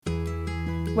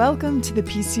Welcome to the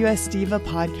PCOS Diva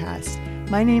podcast.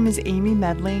 My name is Amy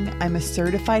Medling. I'm a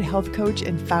certified health coach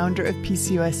and founder of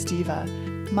PCOS Diva.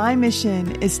 My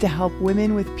mission is to help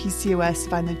women with PCOS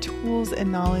find the tools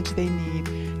and knowledge they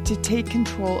need to take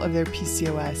control of their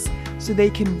PCOS so they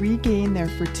can regain their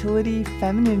fertility,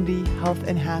 femininity, health,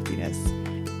 and happiness.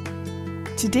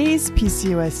 Today's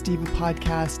PCOS Diva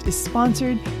podcast is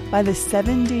sponsored by the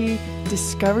 7-day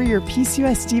Discover Your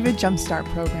PCOS Diva Jumpstart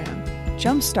program.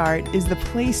 Jumpstart is the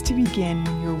place to begin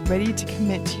when you're ready to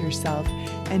commit to yourself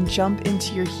and jump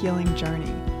into your healing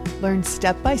journey. Learn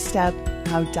step by step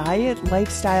how diet,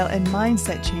 lifestyle, and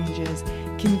mindset changes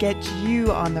can get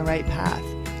you on the right path.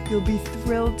 You'll be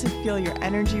thrilled to feel your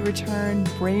energy return,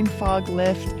 brain fog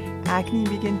lift, acne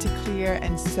begin to clear,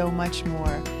 and so much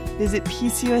more. Visit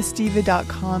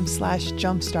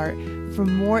PCOSdiva.com/jumpstart for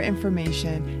more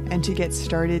information and to get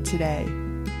started today.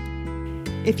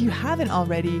 If you haven't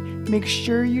already, make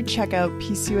sure you check out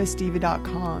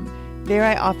PCOSdiva.com. There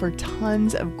I offer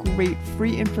tons of great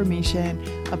free information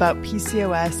about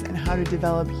PCOS and how to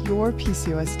develop your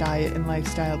PCOS diet and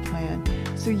lifestyle plan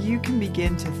so you can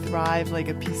begin to thrive like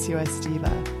a PCOS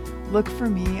diva. Look for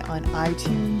me on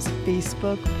iTunes,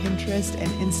 Facebook, Pinterest,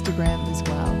 and Instagram as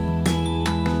well.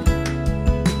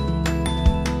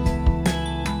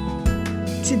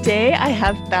 Today, I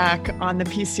have back on the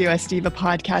PCOS Diva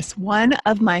podcast one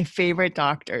of my favorite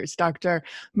doctors, Dr.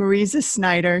 Mariza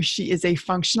Snyder. She is a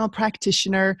functional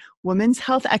practitioner, women's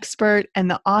health expert,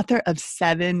 and the author of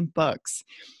 7 books.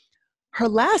 Her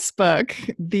last book,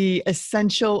 The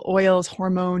Essential Oils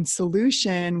Hormone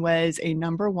Solution, was a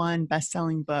 #1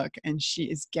 best-selling book, and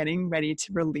she is getting ready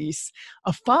to release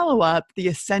a follow-up, The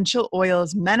Essential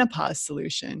Oils Menopause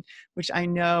Solution, which I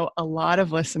know a lot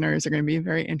of listeners are going to be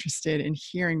very interested in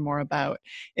hearing more about.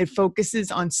 It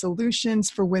focuses on solutions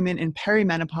for women in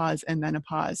perimenopause and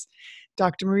menopause.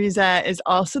 Dr. Mariza is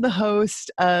also the host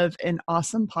of an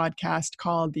awesome podcast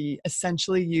called the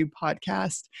Essentially You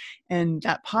podcast. And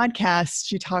that podcast,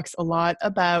 she talks a lot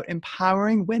about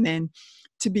empowering women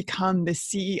to become the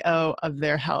CEO of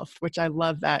their health, which I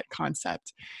love that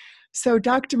concept. So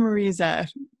Dr.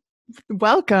 Mariza,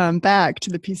 welcome back to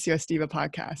the PCOS Diva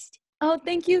podcast. Oh,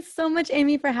 thank you so much,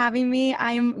 Amy, for having me.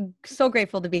 I am so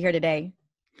grateful to be here today.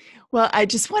 Well, I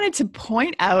just wanted to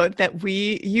point out that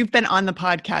you've been on the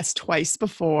podcast twice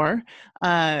before,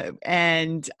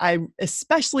 and I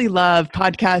especially love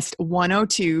podcast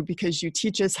 102 because you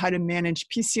teach us how to manage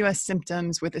PCOS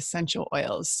symptoms with essential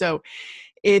oils. So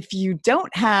if you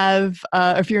don't have,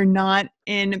 if you're not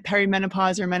in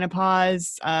perimenopause or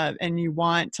menopause, and you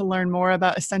want to learn more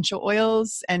about essential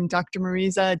oils and Dr.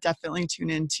 Mariza, definitely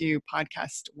tune into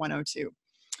podcast 102.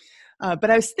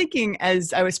 But I was thinking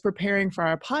as I was preparing for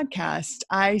our podcast,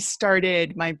 I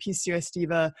started my PCOS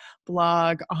Diva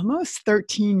blog almost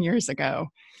 13 years ago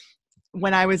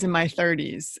when I was in my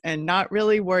 30s and not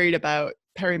really worried about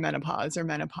perimenopause or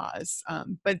menopause.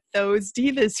 But those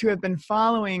divas who have been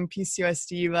following PCOS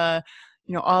Diva,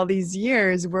 all these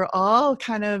years, we're all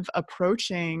kind of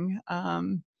approaching,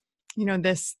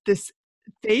 this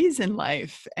phase in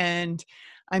life. And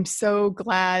I'm so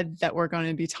glad that we're going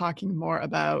to be talking more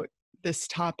about this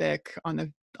topic on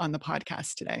the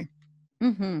podcast today.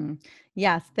 Mm-hmm.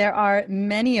 Yes, there are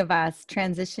many of us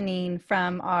transitioning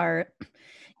from our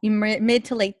mid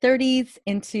to late 30s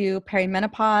into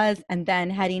perimenopause and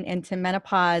then heading into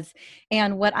menopause.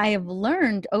 And what I have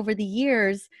learned over the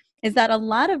years is that a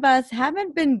lot of us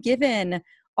haven't been given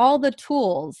all the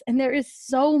tools, and there is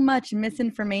so much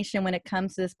misinformation when it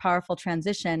comes to this powerful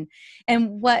transition.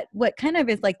 And what kind of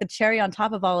is like the cherry on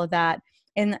top of all of that,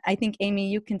 and I think, Amy,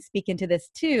 you can speak into this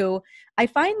too, I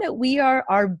find that we are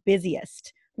our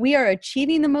busiest. We are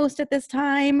achieving the most at this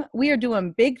time. We are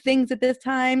doing big things at this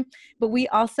time, but we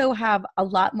also have a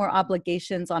lot more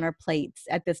obligations on our plates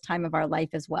at this time of our life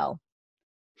as well.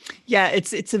 Yeah,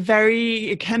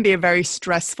 it can be a very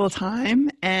stressful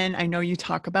time. And I know you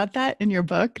talk about that in your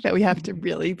book, that we have to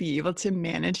really be able to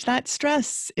manage that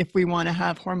stress if we want to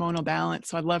have hormonal balance.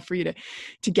 So I'd love for you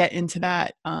to get into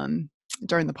that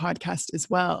during the podcast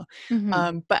as well.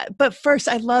 Mm-hmm. But first,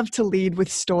 I'd love to lead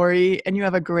with story, and you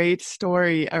have a great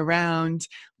story around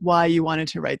why you wanted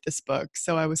to write this book.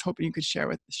 So I was hoping you could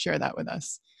share that with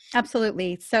us.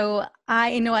 Absolutely. So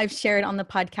I know I've shared on the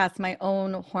podcast my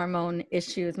own hormone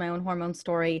issues, my own hormone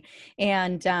story.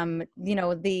 And, a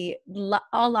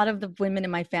lot of the women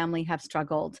in my family have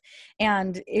struggled.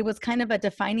 And it was kind of a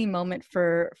defining moment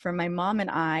for my mom and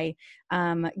I.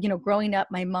 Growing up,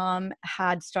 my mom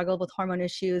had struggled with hormone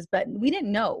issues, but we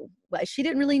didn't know. she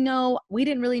didn't really know. We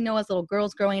didn't really know as little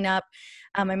girls growing up.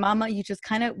 My mama, you just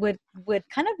kind of would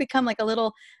kind of become like a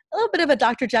little bit of a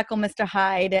Dr. Jekyll, Mr.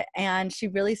 Hyde. And she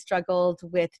really struggled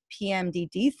with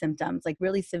PMDD symptoms, like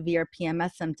really severe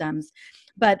PMS symptoms.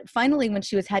 But finally, when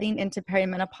she was heading into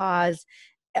perimenopause,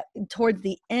 towards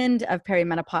the end of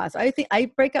perimenopause, I think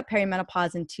I break up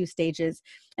perimenopause in 2 stages.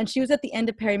 And she was at the end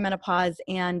of perimenopause,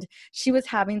 and she was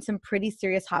having some pretty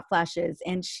serious hot flashes.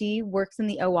 And she works in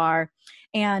the OR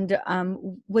and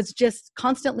was just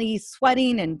constantly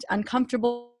sweating and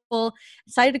uncomfortable.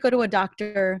 Decided to go to a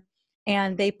doctor,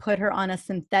 and they put her on a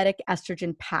synthetic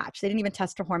estrogen patch. They didn't even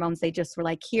test her hormones. They just were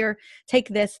like, here, take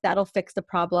this, that'll fix the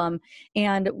problem.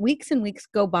 And weeks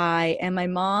go by, and my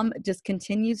mom just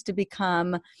continues to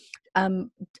become,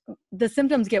 the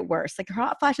symptoms get worse. Like her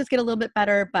hot flashes get a little bit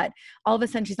better, but all of a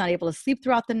sudden she's not able to sleep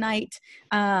throughout the night.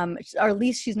 Or at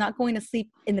least she's not going to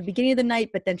sleep in the beginning of the night,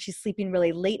 but then she's sleeping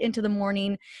really late into the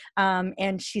morning.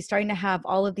 And she's starting to have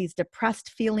all of these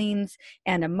depressed feelings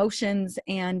and emotions,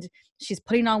 and she's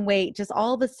putting on weight. Just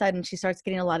all of a sudden she starts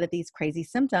getting a lot of these crazy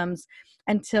symptoms,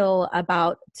 until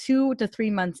about 2 to 3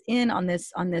 months in on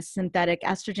this synthetic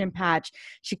estrogen patch,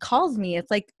 she calls me.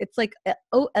 It's like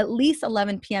at least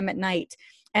 11 p.m. at night.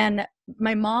 And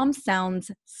my mom sounds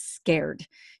scared.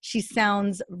 She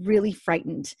sounds really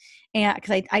frightened. And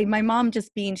because my mom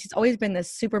she's always been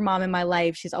this super mom in my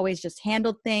life. She's always just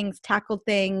handled things, tackled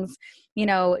things,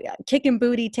 kicking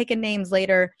booty, taking names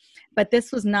later. But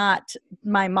this was not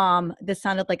my mom. This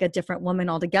sounded like a different woman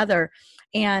altogether.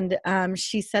 And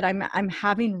she said, I'm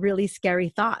having really scary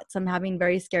thoughts. I'm having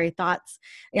very scary thoughts.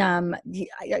 I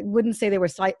wouldn't say they were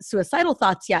suicidal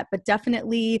thoughts yet, but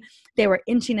definitely they were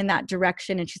inching in that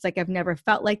direction. And she's like, I've never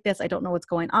felt like this. I don't know what's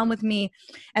going on with me.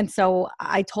 And so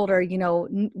I told her,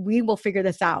 we will figure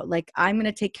this out. Like, I'm going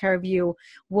to take care of you.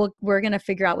 We're going to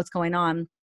figure out what's going on.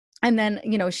 And then,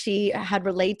 she had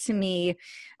relayed to me,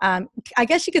 I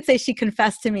guess you could say she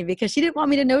confessed to me, because she didn't want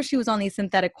me to know she was on these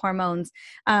synthetic hormones.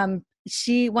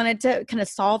 She wanted to kind of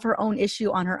solve her own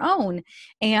issue on her own.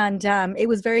 And it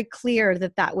was very clear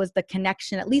that was the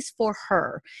connection, at least for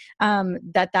her,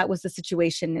 that was the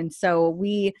situation. And so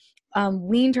we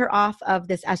weaned her off of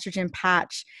this estrogen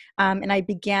patch. And I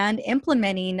began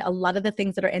implementing a lot of the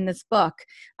things that are in this book,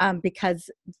 because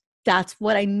that's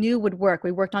what I knew would work.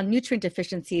 We worked on nutrient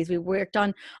deficiencies. We worked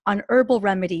on herbal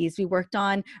remedies. We worked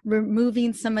on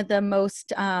removing some of the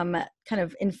most kind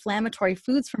of inflammatory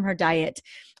foods from her diet.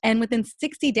 And within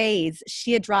 60 days,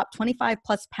 she had dropped 25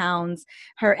 plus pounds.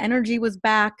 Her energy was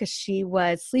back. She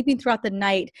was sleeping throughout the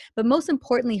night. But most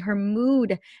importantly, her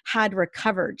mood had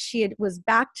recovered. She was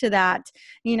back to that,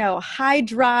 high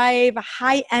drive,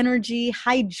 high energy,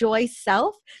 high joy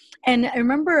self. And I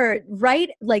remember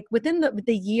within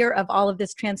the year of all of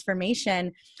this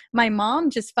transformation, my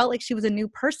mom just felt like she was a new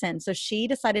person. So she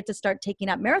decided to start taking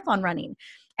up marathon running.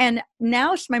 And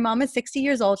now my mom is 60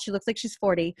 years old. She looks like she's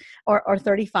 40 or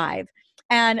 35.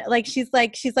 And she's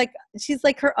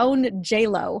like her own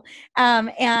J-Lo.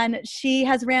 And she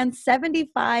has ran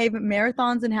 75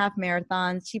 marathons and half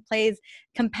marathons. She plays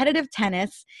competitive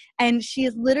tennis, and she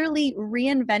has literally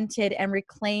reinvented and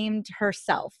reclaimed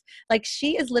herself. Like,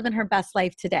 she is living her best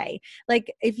life today.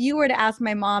 Like, if you were to ask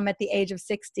my mom at the age of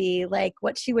 60, like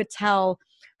what she would tell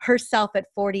herself at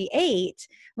 48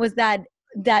 was that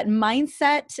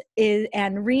mindset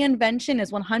and reinvention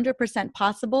is 100%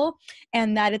 possible,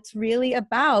 and that it's really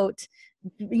about,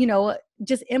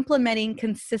 just implementing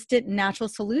consistent natural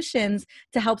solutions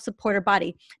to help support her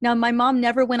body. Now, my mom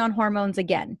never went on hormones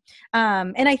again.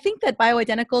 And I think that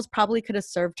bioidenticals probably could have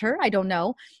served her. I don't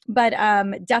know. But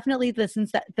definitely the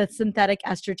synthetic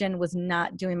estrogen was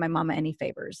not doing my mama any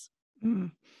favors.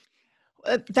 Mm.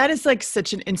 That is like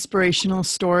such an inspirational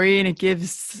story, and it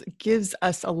gives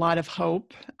us a lot of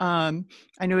hope. I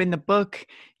know in the book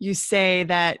you say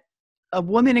that a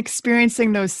woman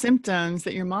experiencing those symptoms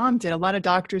that your mom did, a lot of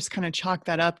doctors kind of chalk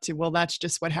that up to, well, that's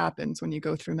just what happens when you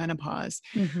go through menopause.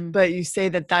 Mm-hmm. But you say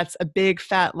that that's a big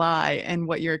fat lie, and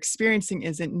what you're experiencing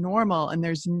isn't normal, and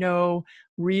there's no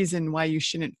reason why you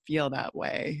shouldn't feel that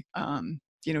way.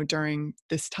 During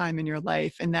this time in your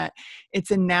life, and that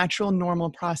it's a natural, normal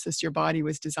process your body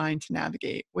was designed to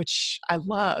navigate, which I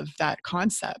love that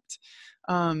concept.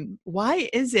 Why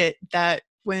is it that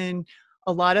when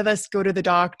a lot of us go to the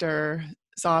doctor's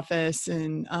office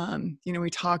and, we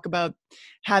talk about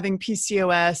having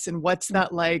PCOS and what's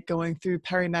that like going through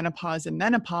perimenopause and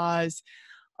menopause,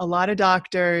 a lot of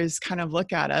doctors kind of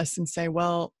look at us and say,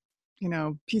 well,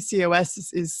 PCOS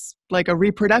is like a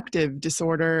reproductive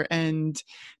disorder, and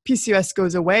PCOS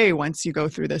goes away once you go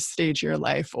through this stage of your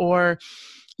life. Or,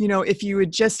 if you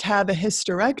would just have a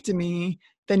hysterectomy,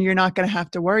 then you're not going to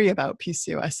have to worry about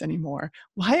PCOS anymore.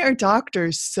 Why are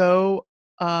doctors so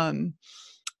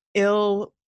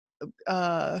ill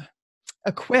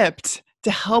equipped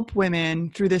to help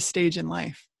women through this stage in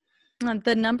life?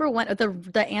 The number one,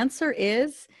 the answer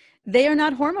is they are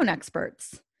not hormone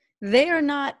experts. They are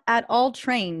not at all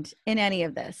trained in any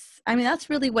of this. I mean, that's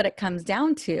really what it comes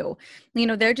down to.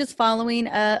 They're just following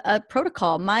a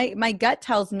protocol. My gut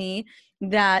tells me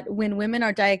that when women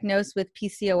are diagnosed with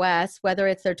PCOS, whether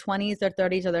it's their 20s, their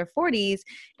 30s, or their 40s,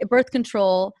 birth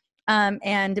control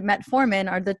and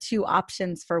metformin are the two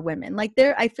options for women.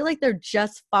 I feel like they're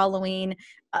just following,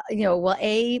 well,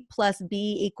 A plus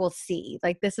B equals C.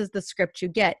 Like, this is the script you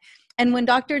get. And when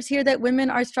doctors hear that women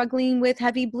are struggling with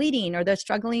heavy bleeding or they're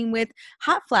struggling with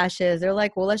hot flashes, they're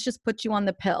like, well, let's just put you on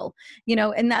the pill,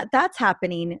 and that's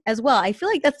happening as well. I feel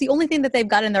like that's the only thing that they've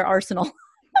got in their arsenal.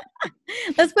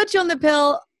 Let's put you on the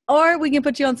pill, or we can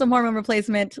put you on some hormone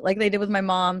replacement like they did with my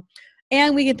mom.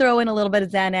 And we can throw in a little bit of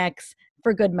Xanax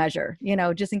for good measure,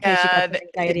 just in case you got some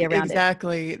anxiety around it.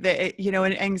 Exactly.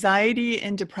 And anxiety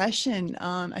and depression.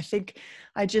 I think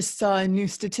I just saw a new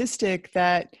statistic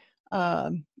that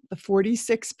the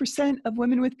 46% of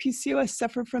women with PCOS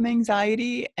suffer from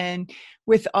anxiety. And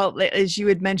with all, as you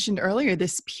had mentioned earlier,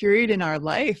 this period in our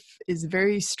life is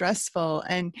very stressful.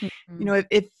 And,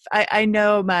 if I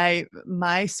know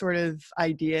my sort of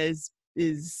idea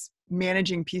is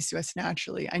managing PCOS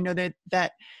naturally. I know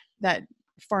that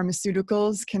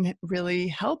pharmaceuticals can really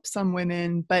help some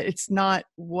women, but it's not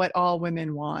what all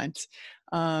women want.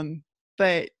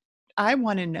 But I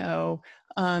want to know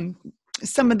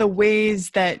some of the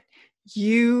ways that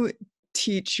you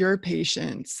teach your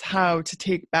patients how to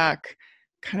take back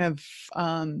kind of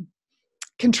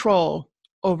control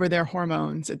over their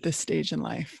hormones at this stage in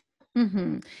life.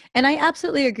 Mm-hmm. And I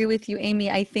absolutely agree with you, Amy.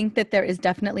 I think that there is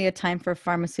definitely a time for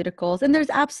pharmaceuticals, and there's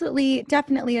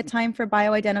definitely a time for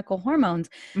bioidentical hormones.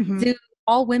 Mm-hmm. Do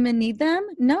all women need them?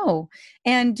 No.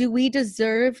 And do we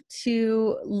deserve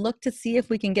to look to see if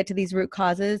we can get to these root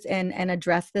causes and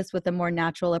address this with a more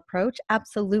natural approach?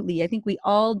 Absolutely. I think we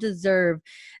all deserve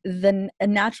a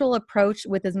natural approach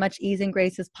with as much ease and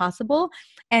grace as possible.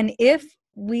 And if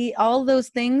all those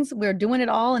things, we're doing it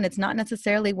all and it's not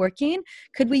necessarily working,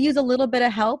 could we use a little bit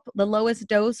of help, the lowest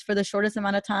dose for the shortest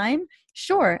amount of time?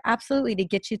 Sure, absolutely, to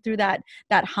get you through that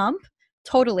hump.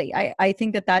 Totally. I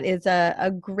think that is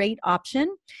a great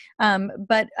option.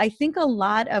 But I think a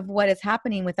lot of what is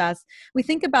happening with us, we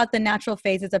think about the natural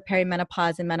phases of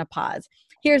perimenopause and menopause.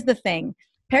 Here's the thing.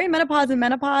 Perimenopause and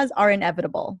menopause are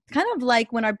inevitable. Kind of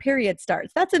like when our period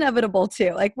starts. That's inevitable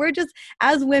too. Like, we're just,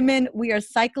 as women, we are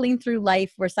cycling through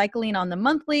life. We're cycling on the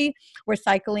monthly, we're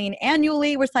cycling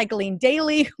annually, we're cycling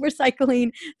daily, we're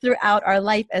cycling throughout our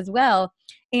life as well.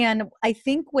 And I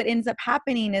think what ends up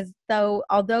happening is,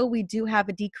 although we do have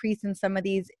a decrease in some of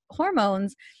these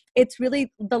hormones, it's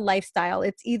really the lifestyle.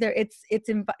 It's either it's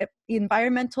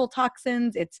environmental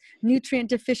toxins, it's nutrient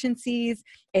deficiencies,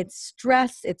 it's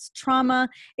stress, it's trauma,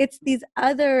 it's these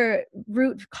other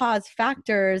root cause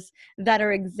factors that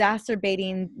are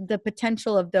exacerbating the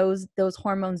potential of those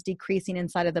hormones decreasing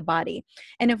inside of the body.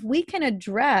 And if we can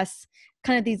address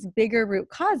kind of these bigger root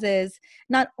causes,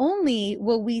 not only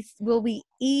will we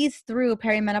ease through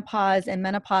perimenopause and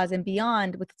menopause and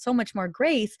beyond with so much more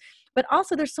grace, but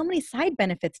also there's so many side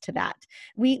benefits to that.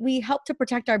 We help to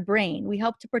protect our brain. We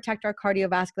help to protect our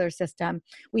cardiovascular system.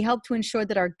 We help to ensure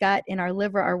that our gut and our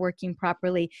liver are working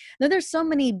properly. Now, there's so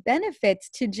many benefits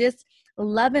to just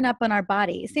loving up on our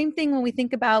body. Same thing when we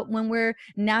think about when we're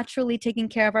naturally taking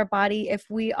care of our body, if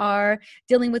we are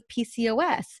dealing with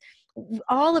PCOS.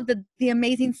 All of the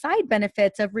amazing side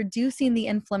benefits of reducing the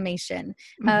inflammation,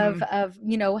 mm-hmm.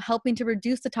 of helping to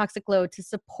reduce the toxic load, to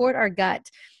support our gut.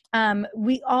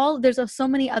 There's so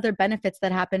many other benefits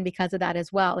that happen because of that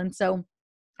as well. And so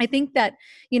I think that,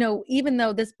 even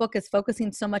though this book is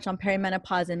focusing so much on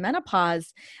perimenopause and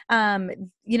menopause,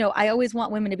 I always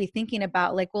want women to be thinking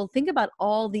about, think about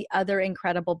all the other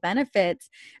incredible benefits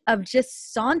of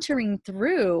just sauntering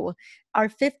through our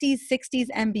 50s, 60s,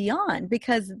 and beyond,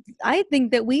 because I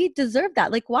think that we deserve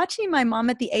that. Like, watching my mom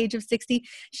at the age of 60,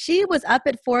 she was up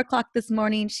at 4:00 this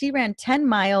morning. She ran 10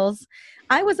 miles.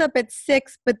 I was up at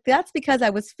 6, but that's because I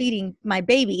was feeding my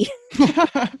baby.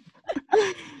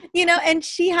 And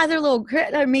she has her little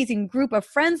amazing group of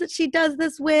friends that she does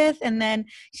this with. And then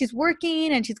she's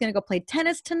working and she's going to go play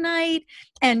tennis tonight.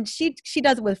 And she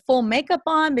does it with full makeup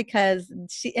on because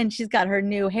she's got her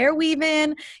new hair weave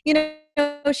in,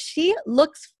 she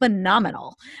looks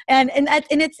phenomenal,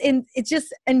 it's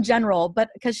just in general, but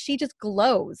because she just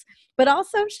glows. But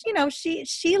also,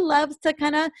 she loves to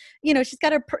kind of, she's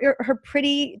got her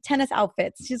pretty tennis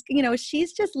outfits.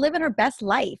 She's just living her best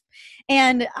life,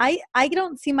 and I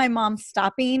don't see my mom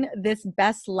stopping this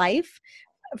best life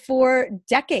for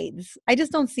decades. I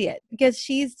just don't see it, because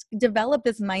she's developed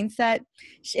this mindset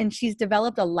and she's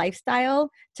developed a lifestyle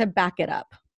to back it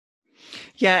up.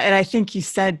 Yeah, and I think you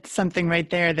said something right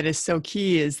there that is so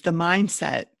key, is the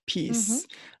mindset piece.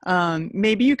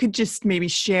 Maybe you could just maybe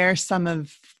share some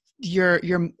of your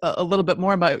a little bit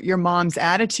more about your mom's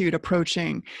attitude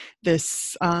approaching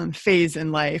this phase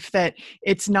in life, that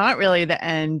it's not really the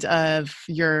end of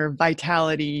your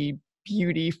vitality,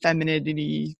 beauty,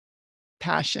 femininity,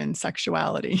 passion,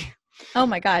 sexuality. Oh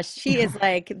my gosh, she is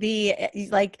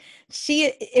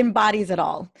she embodies it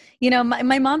all.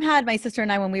 My mom had my sister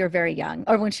and I when we were very young,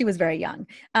 or when she was very young.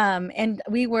 And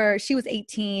she was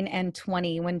 18 and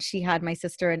 20 when she had my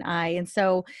sister and I. And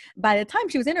so by the time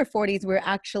she was in her 40s, we were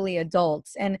actually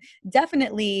adults. And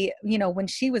definitely, when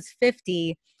she was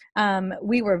 50,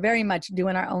 we were very much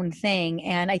doing our own thing.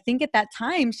 And I think at that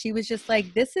time, she was just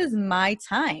like, this is my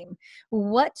time.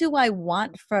 What do I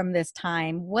want from this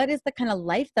time? What is the kind of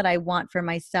life that I want for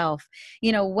myself?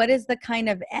 What is the kind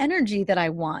of energy that I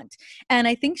want? And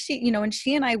I think when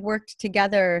she and I worked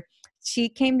together, she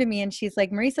came to me and she's like,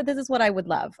 Marisa, this is what I would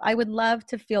love. I would love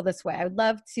to feel this way. I would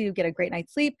love to get a great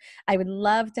night's sleep. I would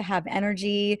love to have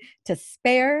energy to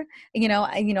spare,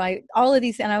 all of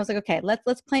these. And I was like, okay,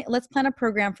 let's plan a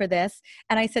program for this.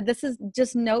 And I said,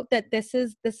 just note that this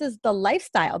is the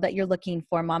lifestyle that you're looking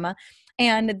for, mama.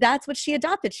 And that's what she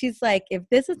adopted. She's like, if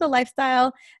this is the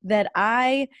lifestyle that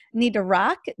I need to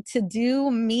rock to do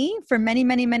me for many,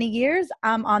 many, many years,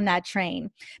 I'm on that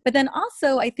train. But then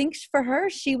also, I think for her,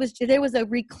 there was a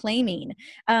reclaiming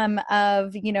of,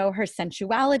 her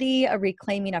sensuality, a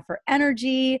reclaiming of her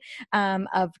energy,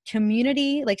 of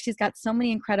community. Like, she's got so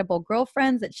many incredible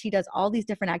girlfriends that she does all these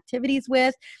different activities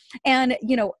with. And,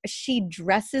 she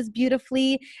dresses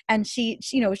beautifully. And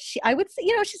I would say,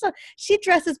 she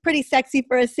dresses pretty sexy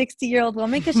for a 60-year-old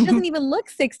woman, because she doesn't even look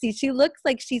 60. She looks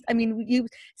like you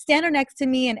stand her next to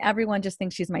me and everyone just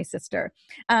thinks she's my sister.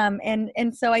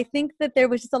 And so I think that there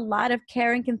was just a lot of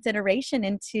care and consideration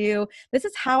into, this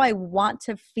is how I want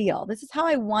to feel. This is how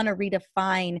I want to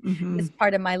redefine this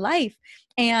part of my life.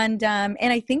 And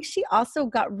I think she also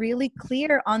got really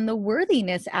clear on the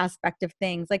worthiness aspect of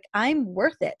things. Like, I'm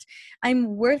worth it.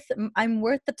 I'm worth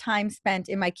the time spent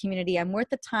in my community. I'm worth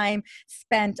the time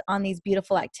spent on these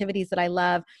beautiful activities that I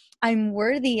love. I'm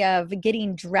worthy of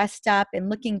getting dressed up and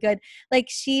looking good. Like,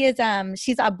 she's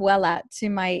abuela to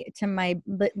my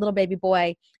little baby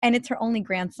boy, and it's her only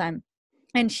grandson.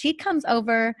 And she comes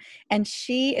over and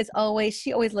she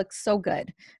always looks so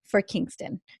good for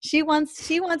Kingston. She wants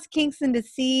Kingston to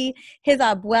see his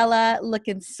abuela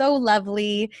looking so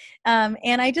lovely.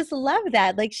 And I just love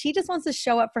that. Like, she just wants to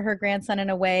show up for her grandson in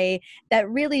a way that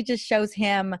really just shows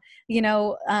him,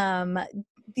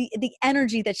 the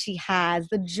energy that she has,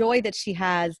 the joy that she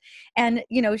has. And,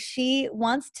 she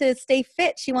wants to stay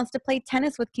fit. She wants to play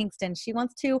tennis with Kingston. She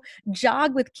wants to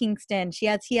jog with Kingston. He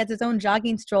has his own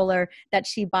jogging stroller that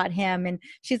she bought him. And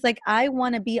she's like, I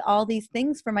want to be all these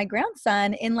things for my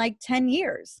grandson in like 10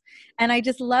 years. And I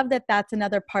just love that that's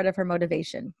another part of her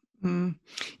motivation.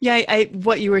 Yeah,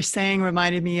 what you were saying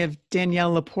reminded me of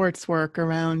Danielle Laporte's work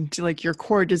around like your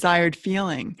core desired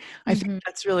feeling. I think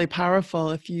that's really powerful.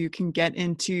 If you can get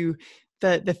into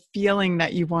the feeling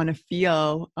that you want to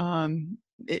feel,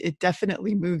 it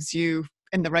definitely moves you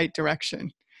in the right direction.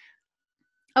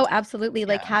 Oh, absolutely.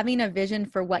 Like, Yeah. having a vision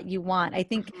for what you want. I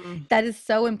think that is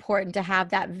so important, to have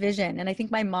that vision. And I think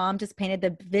my mom just painted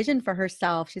the vision for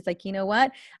herself. She's like, you know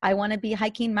what? I want to be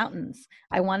hiking mountains.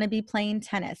 I want to be playing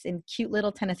tennis in cute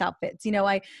little tennis outfits.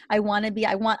 I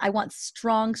want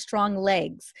strong, strong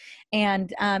legs.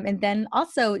 And then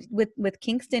also with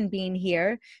Kingston being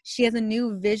here, she has a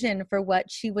new vision for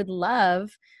what she would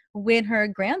love when her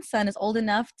grandson is old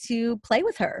enough to play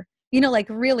with her, like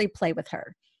really play with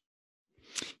her.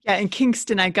 Yeah, in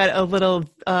Kingston, I got a little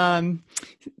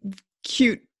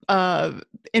cute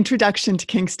introduction to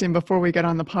Kingston before we got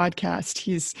on the podcast.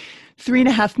 He's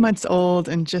 3.5 months old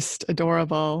and just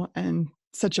adorable and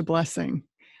such a blessing.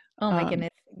 Oh my goodness.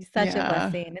 Such a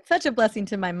blessing. It's such a blessing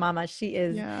to my mama. She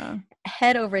is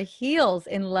head over heels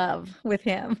in love with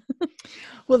him.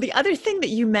 Well, the other thing that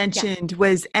you mentioned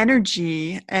was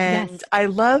energy. And I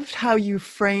loved how you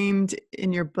framed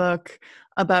in your book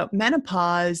about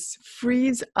menopause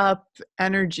frees up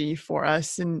energy for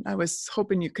us. And I was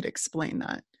hoping you could explain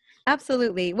that.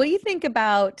 Absolutely. Well, you think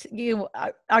about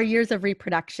our years of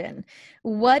reproduction,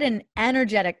 what an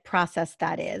energetic process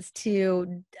that is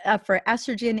to for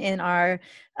estrogen in our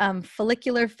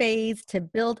follicular phase to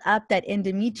build up that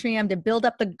endometrium, to build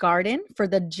up the garden for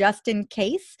the just in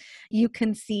case you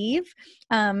conceive.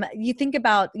 You think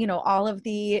about, all of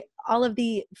the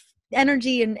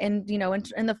energy and in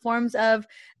the forms of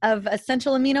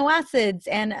essential amino acids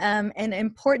and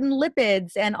important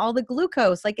lipids and all the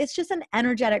glucose. Like, it's just an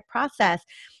energetic process.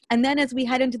 And then as we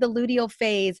head into the luteal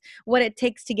phase, what it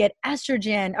takes to get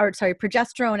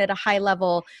progesterone at a high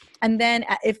level. And then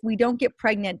if we don't get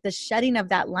pregnant, the shedding of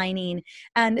that lining.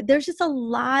 And there's just a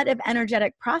lot of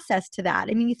energetic process to that.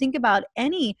 I mean, you think about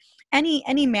any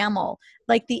mammal,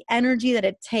 like the energy that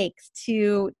it takes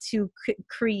to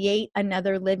create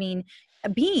another living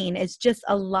being is just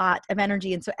a lot of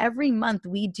energy. And so every month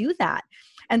we do that.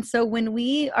 And so when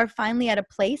we are finally at a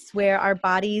place where our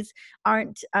bodies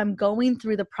aren't going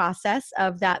through the process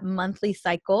of that monthly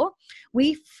cycle,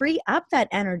 we free up that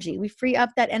energy. We free up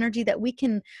that energy that we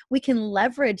can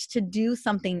leverage to do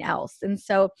something else. And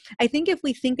so I think if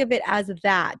we think of it as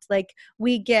that, like,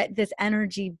 we get this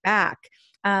energy back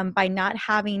by not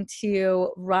having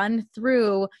to run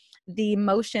through the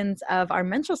motions of our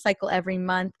menstrual cycle every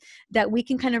month, that we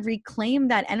can kind of reclaim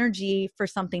that energy for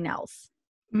something else.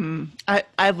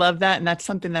 I love that. And that's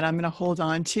something that I'm going to hold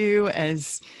on to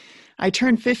as I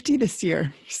turn 50 this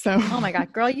year. So, oh my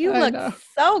God, girl, you look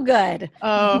so good.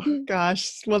 Oh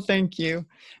gosh. Well, thank you.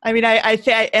 I mean,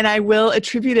 and I will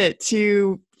attribute it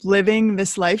to living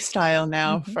this lifestyle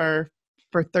now for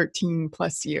 13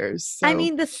 plus years. So. I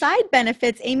mean, the side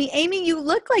benefits, Amy, you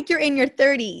look like you're in your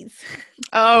 30s.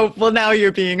 Oh, well, now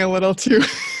you're being a little too,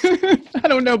 I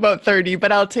don't know about 30,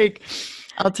 but I'll take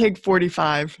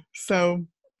 45. So,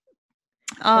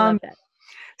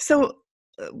 so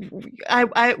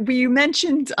you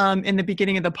mentioned in the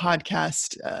beginning of the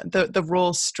podcast the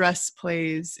role stress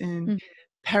plays in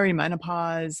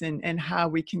perimenopause and how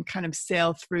we can kind of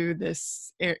sail through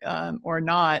this or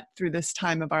not through this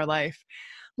time of our life.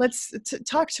 Let's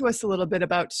talk to us a little bit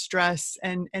about stress,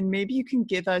 and maybe you can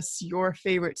give us your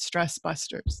favorite stress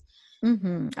busters.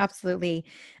 Absolutely.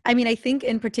 I mean, I think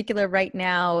in particular right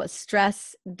now,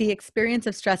 stress, the experience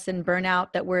of stress and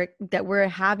burnout that we're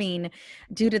having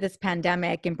due to this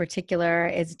pandemic in particular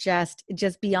is just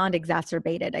beyond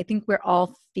exacerbated. I think we're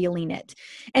all feeling it.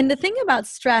 And the thing about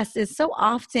stress is so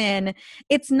often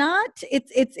it's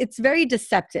very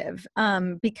deceptive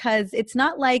because it's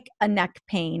not like a neck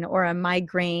pain or a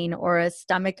migraine or a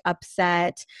stomach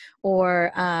upset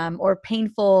or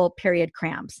painful period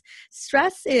cramps.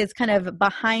 Stress is kind of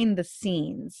behind the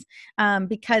scenes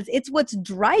because it's what's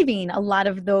driving a lot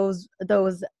of those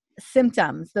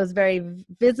symptoms, those very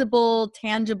visible,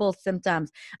 tangible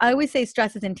symptoms. I always say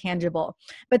stress is intangible,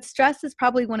 but stress is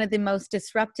probably one of the most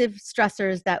disruptive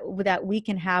stressors that we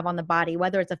can have on the body,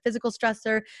 whether it's a physical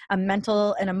stressor, a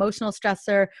mental and emotional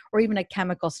stressor, or even a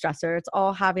chemical stressor. It's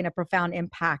all having a profound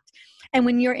impact. And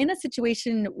when you're in a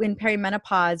situation in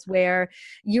perimenopause where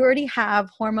you already have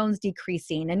hormones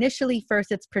decreasing, initially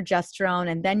first it's progesterone,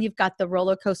 and then you've got the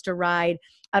roller coaster ride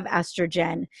of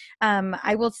estrogen.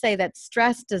 I will say that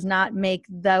stress does not make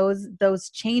those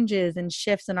changes and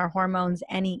shifts in our hormones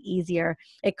any easier.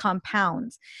 It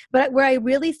compounds. But where I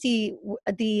really see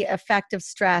the effect of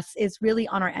stress is really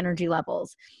on our energy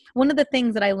levels. One of the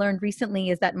things that I learned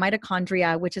recently is that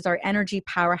mitochondria, which is our energy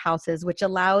powerhouses, which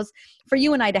allows for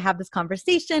you and I to have this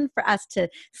conversation, for us to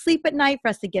sleep at night, for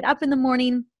us to get up in the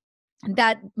morning,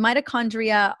 that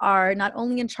mitochondria are not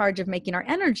only in charge of making our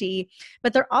energy,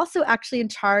 but they're also actually in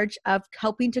charge of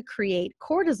helping to create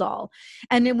cortisol.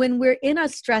 And then when we're in a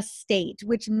stress state,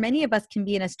 which many of us can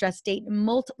be in a stress state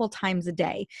multiple times a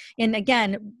day, and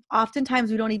again, oftentimes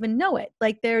we don't even know it.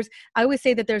 Like I always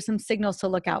say that there's some signals to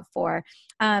look out for.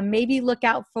 Maybe look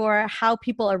out for how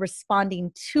people are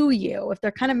responding to you. If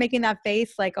they're kind of making that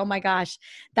face like, oh my gosh,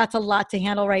 that's a lot to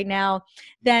handle right now,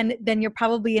 then you're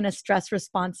probably in a stress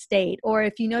response state. Or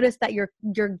if you notice that your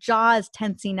jaw is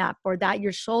tensing up, or that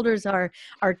your shoulders are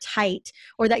tight,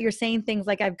 or that you're saying things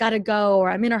like, I've got to go, or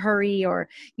I'm in a hurry, or,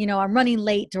 I'm running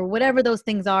late, or whatever those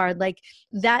things are, like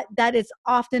that is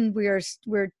often we're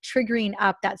triggering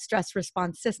up that stress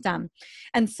response system.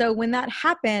 And so when that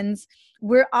happens,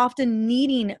 we're often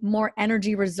needing more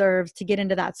energy reserves to get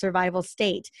into that survival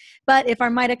state. But if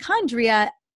our mitochondria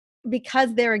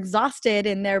because they're exhausted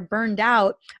and they're burned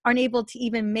out, aren't able to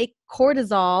even make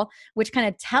cortisol, which kind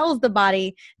of tells the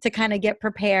body to kind of get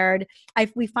prepared.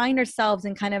 We find ourselves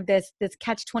in kind of this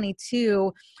catch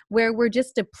 22 where we're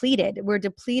just depleted.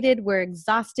 We're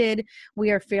exhausted.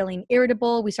 We are feeling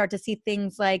irritable. We start to see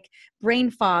things like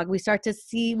brain fog. We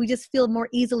just feel more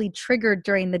easily triggered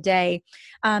during the day.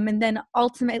 And then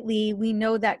ultimately we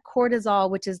know that cortisol,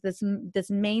 which is this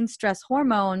main stress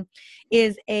hormone,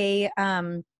 is a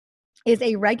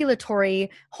regulatory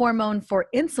hormone for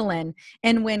insulin.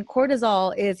 And when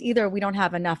cortisol is either we don't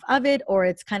have enough of it or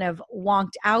it's kind of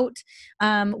wonked out,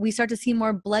 we start to see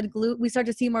more blood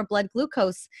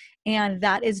glucose. And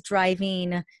that is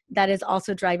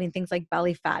also driving things like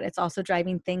belly fat. It's also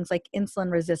driving things like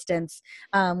insulin resistance,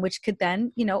 which could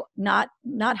then,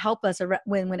 not help us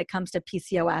when it comes to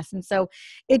PCOS. And so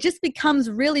it just becomes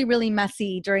really, really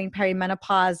messy during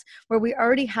perimenopause, where we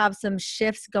already have some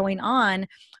shifts going on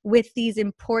with these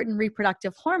important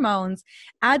reproductive hormones.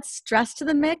 Add stress to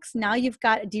the mix. Now you've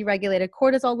got deregulated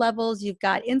cortisol levels. You've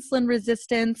got insulin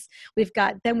resistance. We've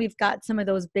got some of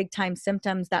those big time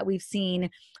symptoms that we've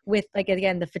seen with, like,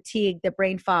 again, the fatigue, the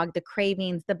brain fog, the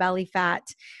cravings, the belly fat,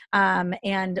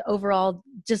 and overall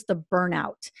just the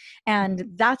burnout. And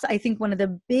that's, I think, one of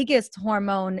the biggest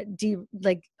hormonal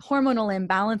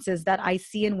imbalances that I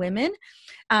see in women,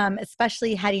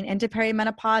 especially heading into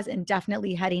perimenopause and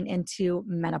definitely heading into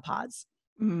menopause.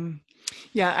 Mm.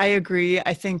 Yeah, I agree.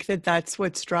 I think that that's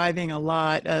what's driving a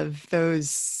lot of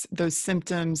those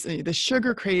symptoms, the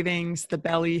sugar cravings, the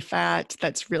belly fat.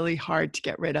 That's really hard to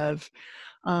get rid of.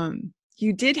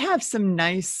 You did have some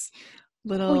nice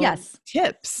little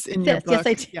tips in your book. Yes,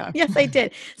 I did. Yeah. Yes, I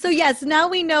did. So yes, now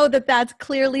we know that that's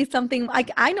clearly something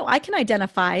I know I can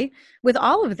identify with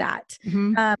all of that.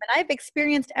 Mm-hmm. And I've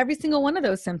experienced every single one of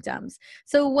those symptoms.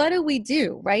 So what do we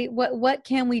do, right? What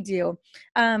can we do?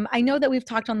 I know that we've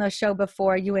talked on the show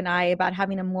before, you and I, about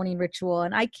having a morning ritual,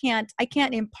 and I can't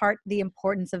impart the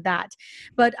importance of that.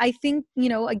 But I think,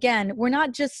 again, we're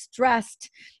not just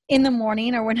stressed in the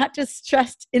morning, or we're not just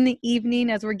stressed in the evening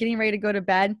as we're getting ready to go to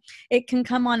bed. It can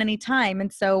come on any time.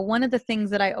 And so one of the things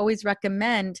that I always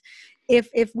recommend,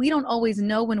 if we don't always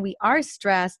know when we are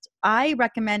stressed, I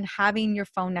recommend having your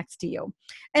phone next to you.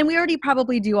 And we already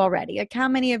probably do already. Like, how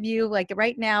many of you, like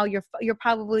right now, you're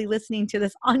probably listening to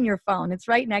this on your phone. It's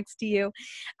right next to you.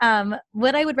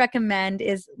 What I would recommend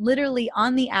is literally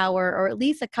on the hour, or at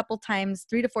least a couple times,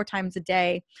 3 to 4 times a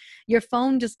day, your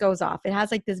phone just goes off. It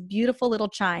has like this beautiful little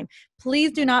chime.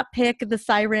 Please do not pick the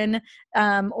siren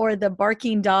or the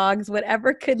barking dogs,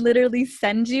 whatever could literally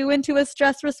send you into a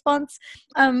stress response,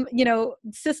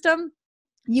 system.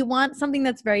 You want something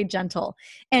that's very gentle.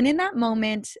 And in that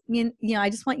moment, I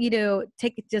just want you to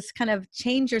just kind of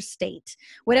change your state,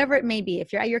 whatever it may be.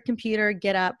 If you're at your computer,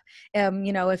 get up.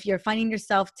 If you're finding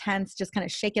yourself tense, just kind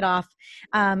of shake it off.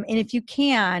 And if you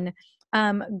can,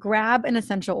 grab an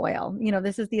essential oil.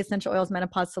 This is the Essential Oils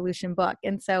Menopause Solution book.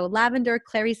 And so lavender,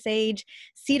 clary sage,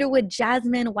 cedarwood,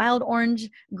 jasmine, wild orange,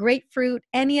 grapefruit,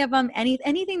 any of them,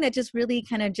 anything that just really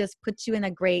kind of just puts you in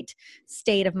a great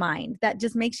state of mind, that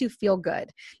just makes you feel good.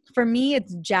 For me,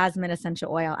 it's jasmine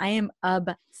essential oil. I am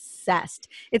obsessed.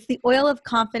 It's the oil of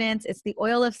confidence. It's the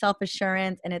oil of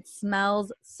self-assurance, and it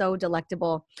smells so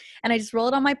delectable. And I just roll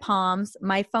it on my palms.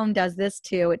 My phone does this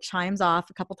too. It chimes off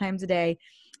a couple times a day.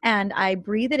 And I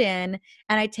breathe it in,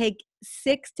 and I take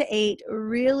 6 to 8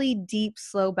 really deep,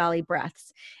 slow belly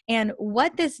breaths. And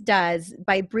what this does,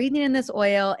 by breathing in this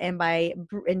oil and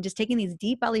just taking these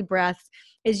deep belly breaths,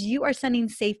 is you are sending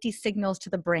safety signals to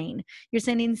the brain. You're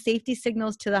sending safety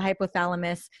signals to the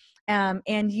hypothalamus,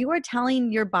 and you are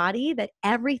telling your body that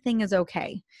everything is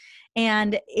okay.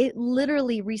 And it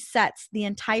literally resets the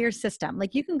entire system.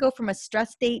 Like, you can go from a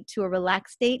stress state to a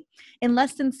relaxed state in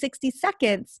less than 60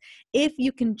 seconds if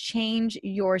you can change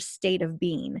your state of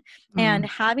being. And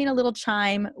having a little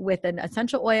chime with an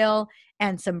essential oil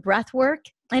and some breath work.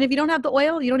 And if you don't have the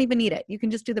oil, you don't even need it. You can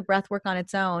just do the breath work on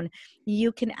its own.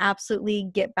 You can absolutely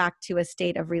get back to a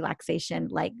state of relaxation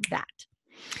like that.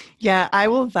 Yeah, I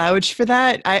will vouch for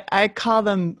that. I call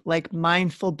them like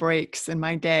mindful breaks in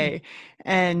my day.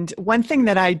 And one thing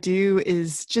that I do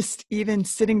is just even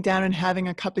sitting down and having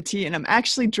a cup of tea. And I'm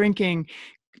actually drinking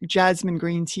jasmine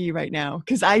green tea right now,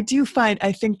 because I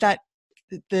think that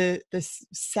the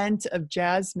scent of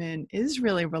jasmine is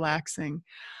really relaxing.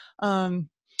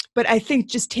 But I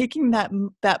think just taking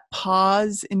that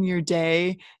pause in your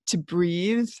day to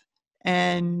breathe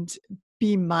and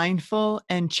be mindful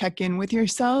and check in with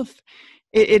yourself,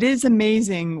 it is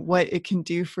amazing what it can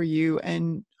do for you,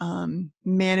 and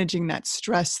managing that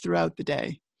stress throughout the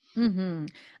day. Mm-hmm.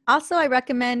 Also, I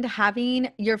recommend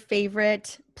having your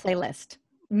favorite playlist.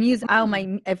 Music. Oh Mm.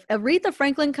 my! If Aretha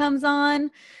Franklin comes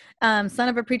on, "Son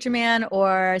of a Preacher Man"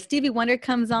 or Stevie Wonder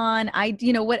comes on, I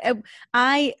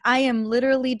am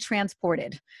literally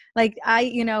transported. Like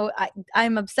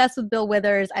I'm obsessed with Bill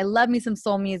Withers. I love me some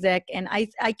soul music, and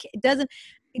it doesn't.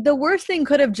 The worst thing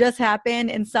could have just happened,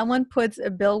 and someone puts a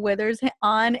Bill Withers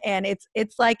on, and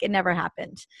it's like it never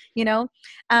happened. You know.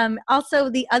 Also,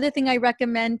 the other thing I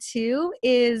recommend too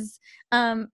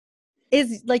um,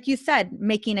 is like you said,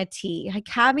 making a tea, like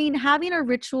having a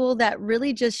ritual that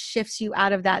really just shifts you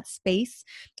out of that space,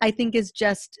 I think is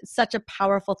just such a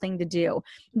powerful thing to do.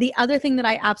 The other thing that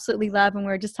I absolutely love, and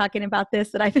we were just talking about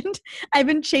this, that I've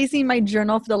been chasing my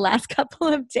journal for the last couple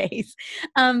of days,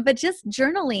 but just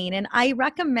journaling. And I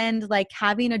recommend like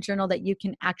having a journal that you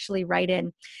can actually write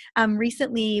in.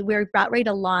 Recently, we're about ready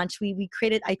to launch. I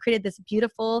created this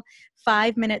beautiful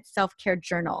 5-minute self-care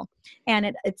journal,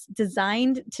 and it's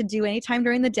designed to do anytime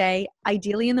during the day,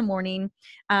 ideally in the morning.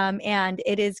 And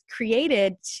it is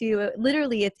created to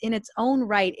literally, it's in its own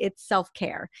right, it's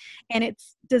self-care. And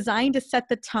it's designed to set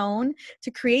the tone,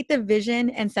 to create the vision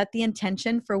and set the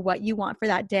intention for what you want for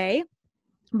that day.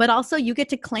 But also, you get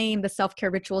to claim the self-care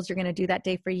rituals you're going to do that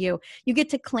day for you. You get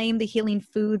to claim the healing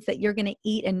foods that you're going to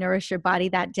eat and nourish your body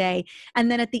that day. And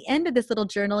then at the end of this little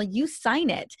journal, you sign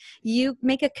it. You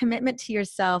make a commitment to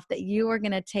yourself that you are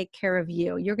going to take care of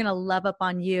you. You're going to love up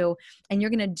on you, and you're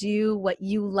going to do what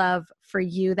you love for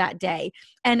you that day.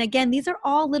 And again, these are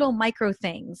all little micro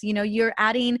things. You're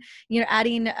adding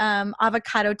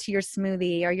avocado to your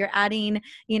smoothie, or you're adding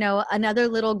another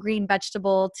little green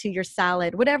vegetable to your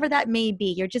salad, whatever that may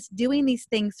be. You're just doing these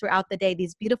things throughout the day,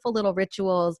 these beautiful little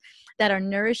rituals that are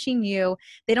nourishing you.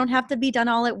 They don't have to be done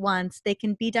all at once. They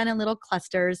can be done in little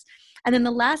clusters. And then the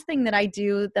last thing that I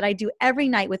do every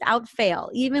night without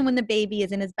fail, even when the baby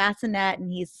is in his bassinet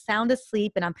and he's sound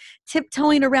asleep and I'm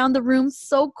tiptoeing around the room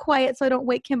so quiet so I don't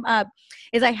wake him up,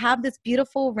 is I have this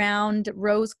beautiful round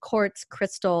rose quartz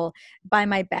crystal by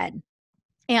my bed.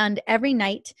 And every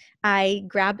night I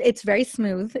grab, it's very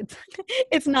smooth.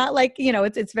 It's not like,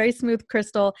 it's very smooth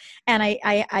crystal. And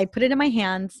I put it in my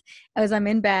hands as I'm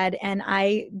in bed. And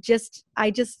I'm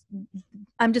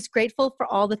just grateful for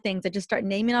all the things. I just start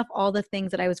naming off all the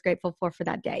things that I was grateful for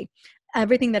that day,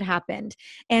 everything that happened.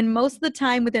 And most of the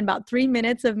time, within about 3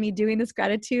 minutes of me doing this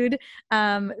gratitude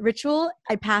ritual,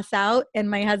 I pass out and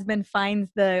my husband finds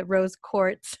the rose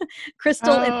quartz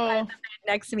crystal inside the Oh. bed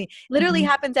next to me. Literally Mhm.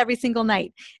 happens every single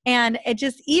night. And it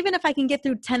just, even if I can get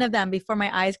through 10 of them before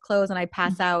my eyes close and I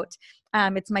pass out,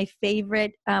 it's my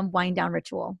favorite wind down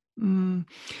ritual. Mm.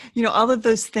 All of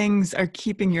those things are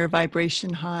keeping your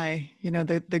vibration high.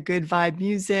 The good vibe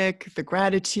music, the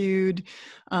gratitude,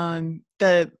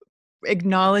 the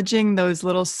acknowledging those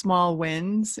little small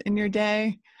wins in your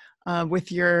day,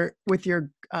 with your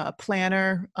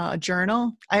planner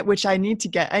journal, which I need to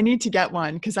get. I need to get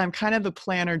one because I'm kind of a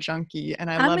planner junkie and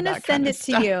I I'm love going to that kind send of it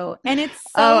to stuff. you. And it's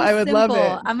Oh, so I would love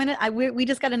simple. it. We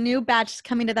just got a new batch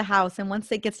coming to the house. And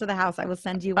once it gets to the house, I will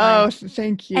send you one. Oh,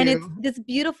 thank And it's you. this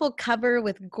beautiful cover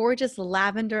with gorgeous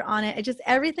lavender on it. It just,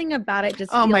 everything about it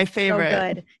just Oh, my feels so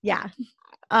favorite. good. Yeah.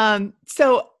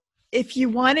 So if you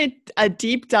wanted a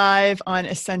deep dive on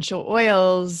essential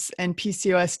oils and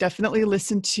PCOS, definitely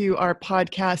listen to our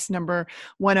podcast number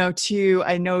 102.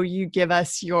 I know you give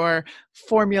us your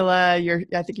formula,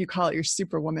 I think you call it your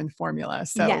superwoman formula.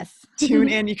 So Yes. tune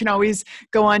in. You can always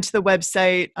go onto the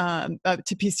website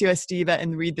to PCOS Diva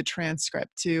and read the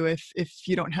transcript too if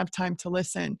you don't have time to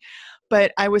listen.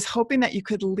 But I was hoping that you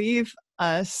could leave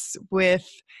us with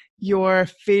your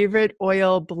favorite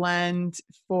oil blend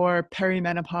for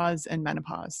perimenopause and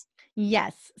menopause.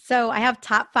 Yes. So I have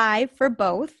top 5 for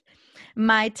both.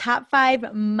 My top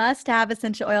 5 must-have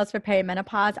essential oils for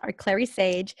perimenopause are clary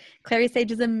sage. Clary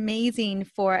sage is amazing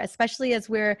for, especially as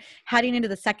we're heading into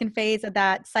the second phase of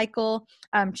that cycle,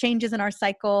 changes in our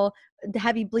cycle. The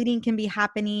heavy bleeding can be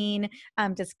happening,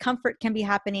 discomfort can be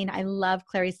happening. I love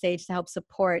clary sage to help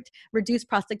support, reduce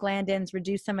prostaglandins,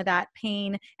 reduce some of that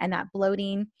pain and that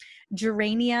bloating.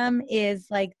 Geranium is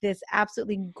like this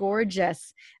absolutely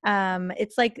gorgeous.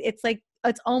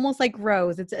 It's almost like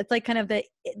rose. It's like kind of the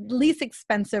least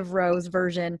expensive rose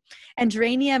version. And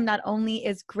geranium not only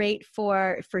is great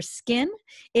for skin,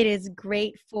 it is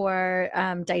great for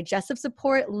digestive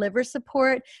support, liver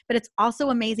support, but it's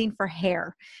also amazing for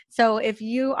hair. So if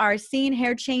you are seeing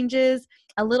hair changes,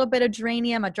 a little bit of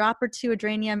geranium, a drop or two of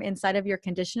geranium inside of your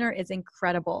conditioner is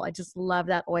incredible. I just love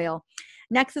that oil.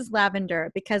 Next is lavender,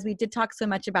 because we did talk so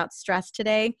much about stress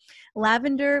today.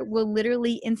 Lavender will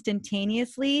literally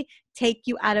instantaneously take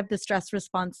you out of the stress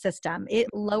response system. It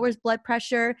lowers blood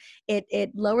pressure,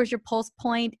 it lowers your pulse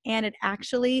point, and it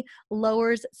actually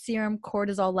lowers serum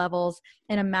cortisol levels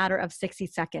in a matter of 60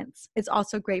 seconds. It's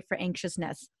also great for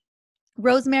anxiousness.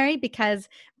 Rosemary, because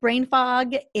brain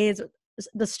fog is,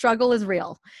 the struggle is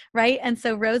real, right? And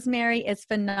so rosemary is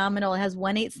phenomenal. It has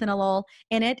 1,8-cinnalol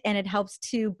in it, and it helps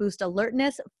to boost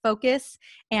alertness, focus,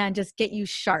 and just get you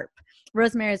sharp.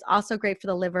 Rosemary is also great for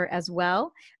the liver as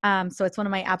well. So it's one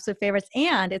of my absolute favorites,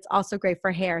 and it's also great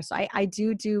for hair. So I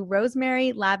do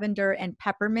rosemary, lavender, and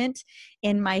peppermint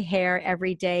in my hair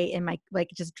every day, in my, like,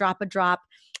 just drop a drop.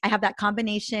 I have that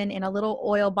combination in a little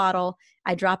oil bottle.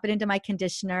 I drop it into my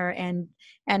conditioner, and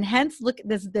hence look at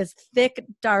this thick,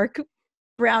 dark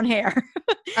brown hair.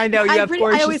 I know you have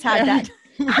gorgeous I always had hair.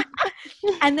 that.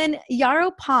 And then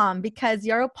yarrow palm, because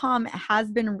yarrow palm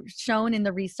has been shown in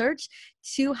the research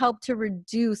to help to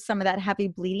reduce some of that heavy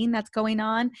bleeding that's going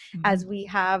on as we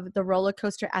have the roller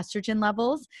coaster estrogen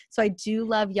levels. So I do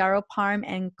love yarrow palm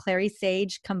and clary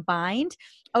sage combined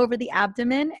over the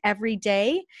abdomen every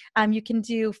day. You can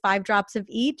do 5 drops of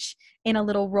each in a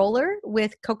little roller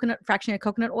with fractionated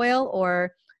coconut oil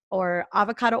or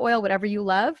avocado oil, whatever you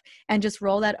love, and just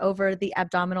roll that over the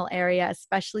abdominal area,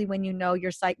 especially when you know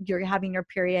you're having your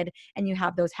period and you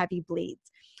have those heavy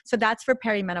bleeds. So that's for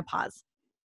perimenopause.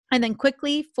 And then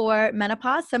quickly for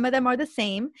menopause, some of them are the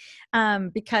same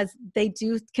because they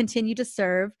do continue to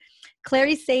serve.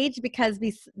 Clary sage, because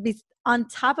on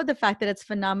top of the fact that it's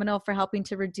phenomenal for helping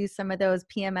to reduce some of those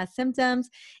PMS symptoms,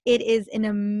 it is an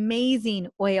amazing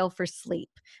oil for sleep.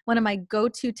 One of my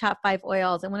go-to top 5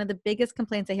 oils. And one of the biggest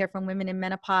complaints I hear from women in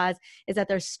menopause is that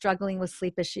they're struggling with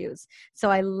sleep issues.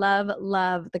 So I love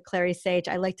the clary sage.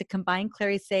 I like to combine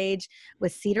clary sage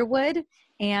with cedarwood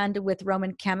and with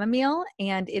Roman chamomile,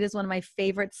 and it is one of my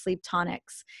favorite sleep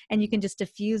tonics. And you can just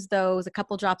diffuse those, a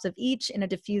couple drops of each in a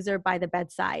diffuser by the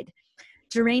bedside.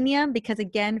 Geranium, because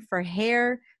again, for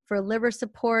hair, for liver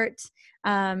support,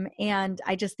 and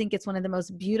I just think it's one of the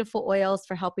most beautiful oils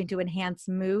for helping to enhance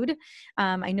mood.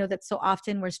 I know that so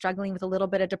often we're struggling with a little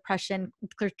bit of depression.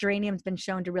 Geranium's been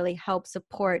shown to really help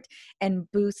support and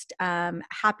boost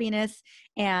happiness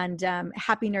and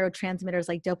happy neurotransmitters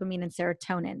like dopamine and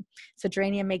serotonin. So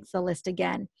geranium makes the list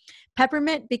again.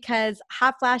 Peppermint, because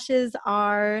hot flashes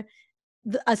are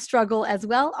a struggle as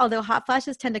well, although hot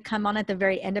flashes tend to come on at the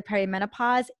very end of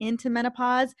perimenopause into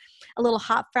menopause. A little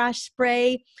hot flash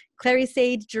spray, clary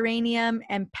sage, geranium,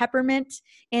 and peppermint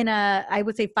in I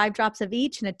would say 5 drops of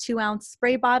each in a 2-ounce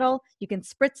spray bottle. You can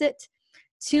spritz it.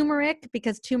 Turmeric,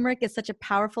 because turmeric is such a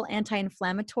powerful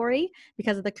anti-inflammatory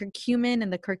because of the curcumin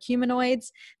and the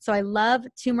curcuminoids. So I love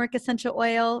turmeric essential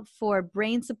oil for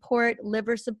brain support,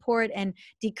 liver support, and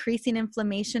decreasing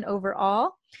inflammation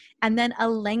overall. And then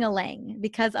ylang-ylang,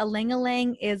 because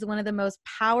ylang-ylang is one of the most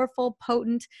powerful,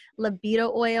 potent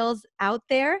libido oils out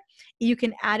there. You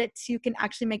can you can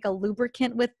actually make a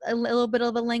lubricant with a little bit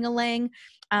of ylang-ylang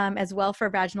as well for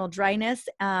vaginal dryness.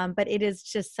 But it is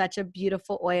just such a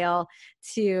beautiful oil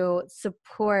to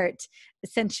support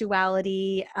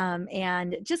sensuality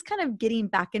and just kind of getting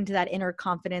back into that inner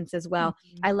confidence as well.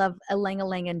 Mm-hmm. I love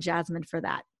ylang-ylang and jasmine for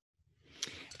that.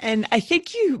 And I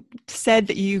think you said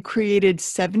that you created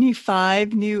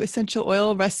 75 new essential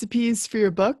oil recipes for your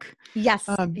book. Yes,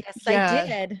 yes, yeah. I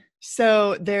did.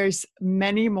 So there's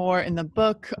many more in the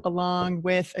book, along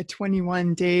with a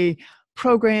 21-day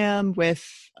program with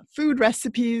food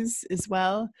recipes as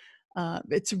well.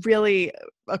 It's really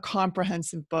a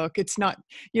comprehensive book. It's not,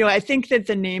 I think that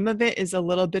the name of it is a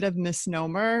little bit of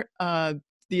misnomer, the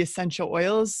essential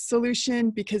oils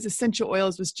solution, because essential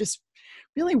oils was just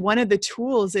really one of the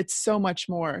tools. It's so much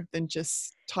more than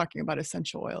just talking about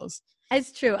essential oils.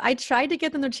 It's true. I tried to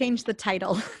get them to change the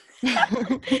title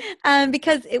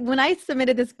because when I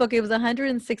submitted this book, it was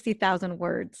 160,000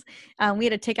 words. We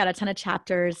had to take out a ton of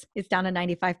chapters. It's down to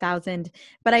 95,000.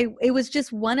 But it was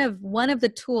just one of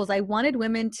the tools. I wanted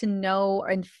women to know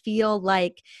and feel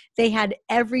like they had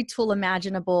every tool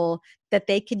imaginable that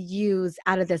they could use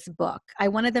out of this book. I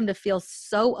wanted them to feel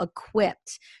so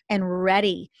equipped and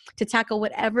ready to tackle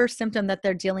whatever symptom that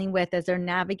they're dealing with as they're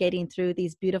navigating through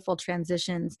these beautiful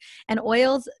transitions. And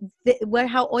oils,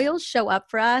 how oils show up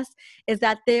for us is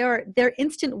that they're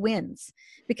instant wins,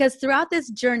 because throughout this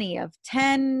journey of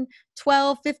 10,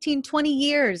 12, 15, 20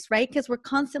 years, right? Because we're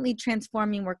constantly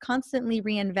transforming, we're constantly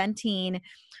reinventing.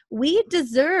 We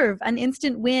deserve an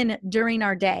instant win during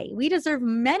our day. We deserve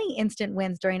many instant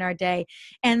wins during our day.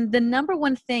 And the number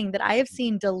one thing that I have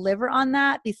seen deliver on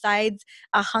that, besides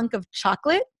a hunk of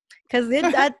chocolate, because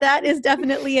that is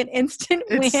definitely an instant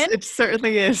win. It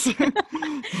certainly is.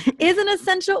 Is an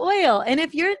essential oil. And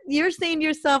if you're saying to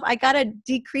yourself, I got to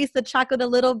decrease the chocolate a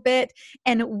little bit,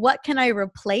 and what can I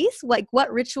replace? Like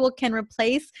what ritual can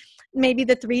replace maybe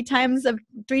the three times a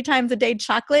day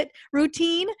chocolate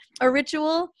routine or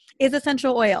ritual is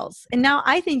essential oils. And now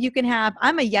I think you can have,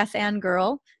 I'm a yes and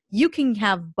girl, you can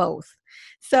have both.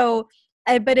 So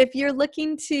but if you're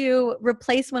looking to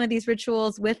replace one of these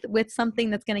rituals with something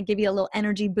that's going to give you a little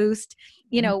energy boost,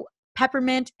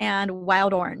 peppermint and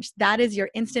wild orange, that is your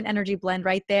instant energy blend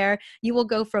right there. You will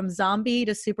go from zombie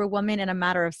to superwoman in a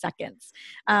matter of seconds.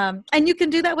 And you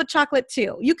can do that with chocolate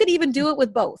too. You could even do it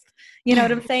with both. You know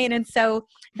what I'm saying? And so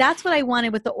that's what I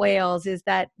wanted with the oils, is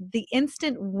that the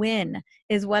instant win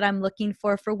is what I'm looking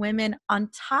for women, on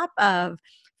top of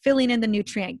filling in the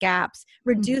nutrient gaps,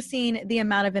 reducing the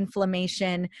amount of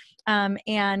inflammation,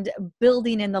 and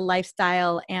building in the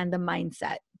lifestyle and the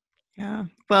mindset. Yeah.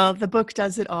 Well, the book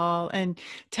does it all. And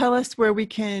tell us where we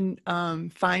can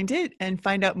find it and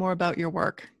find out more about your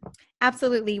work.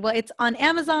 Absolutely. Well, it's on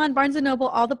Amazon, Barnes & Noble,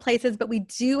 all the places, but we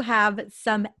do have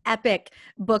some epic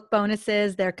book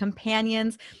bonuses. They're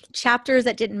companions, chapters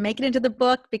that didn't make it into the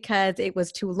book because it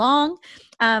was too long.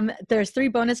 There's 3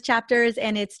 bonus chapters,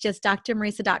 and it's just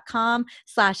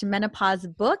drmariza.com/menopause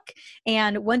book.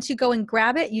 And once you go and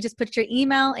grab it, you just put your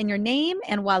email and your name,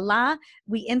 and voila,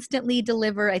 we instantly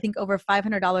deliver, I think, over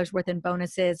 $500 worth in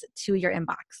bonuses to your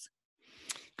inbox.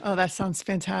 Oh, that sounds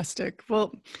fantastic.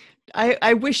 Well,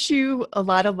 I wish you a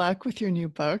lot of luck with your new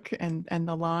book and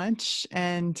the launch,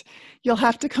 and you'll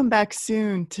have to come back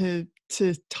soon to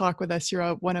talk with us.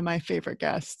 You're one of my favorite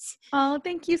guests. Oh,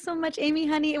 thank you so much, Amy,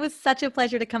 honey. It was such a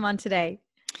pleasure to come on today.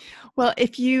 Well,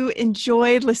 if you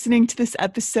enjoyed listening to this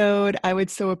episode, I would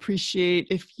so appreciate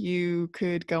if you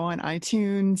could go on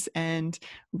iTunes and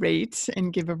rate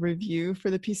and give a review for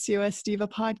the PCOS Diva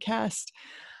podcast.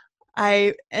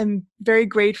 I am very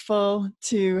grateful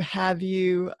to have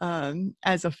you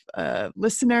as a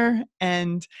listener,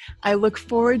 and I look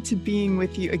forward to being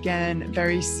with you again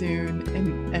very soon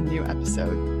in a new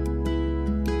episode.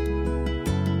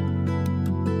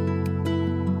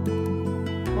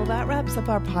 Well, that wraps up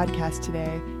our podcast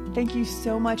today. Thank you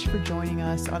so much for joining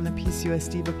us on the PCOS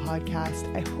Diva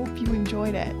podcast. I hope you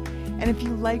enjoyed it. And if you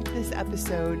liked this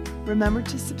episode, remember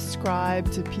to subscribe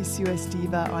to PCOS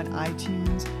Diva on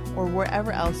iTunes or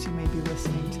wherever else you may be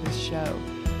listening to this show.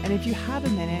 And if you have a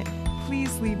minute,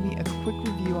 please leave me a quick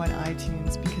review on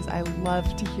iTunes, because I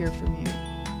love to hear from you.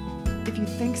 If you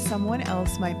think someone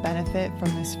else might benefit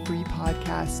from this free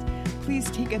podcast, please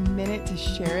take a minute to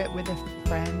share it with a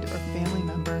friend or family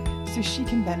member so she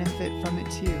can benefit from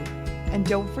it too. And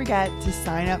don't forget to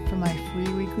sign up for my free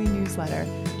weekly newsletter.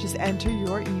 Just enter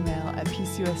your email at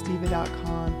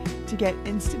PCOSdiva.com to get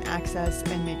instant access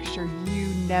and make sure you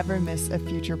never miss a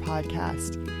future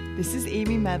podcast. This is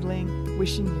Amy Medling,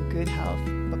 wishing you good health.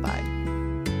 Bye-bye.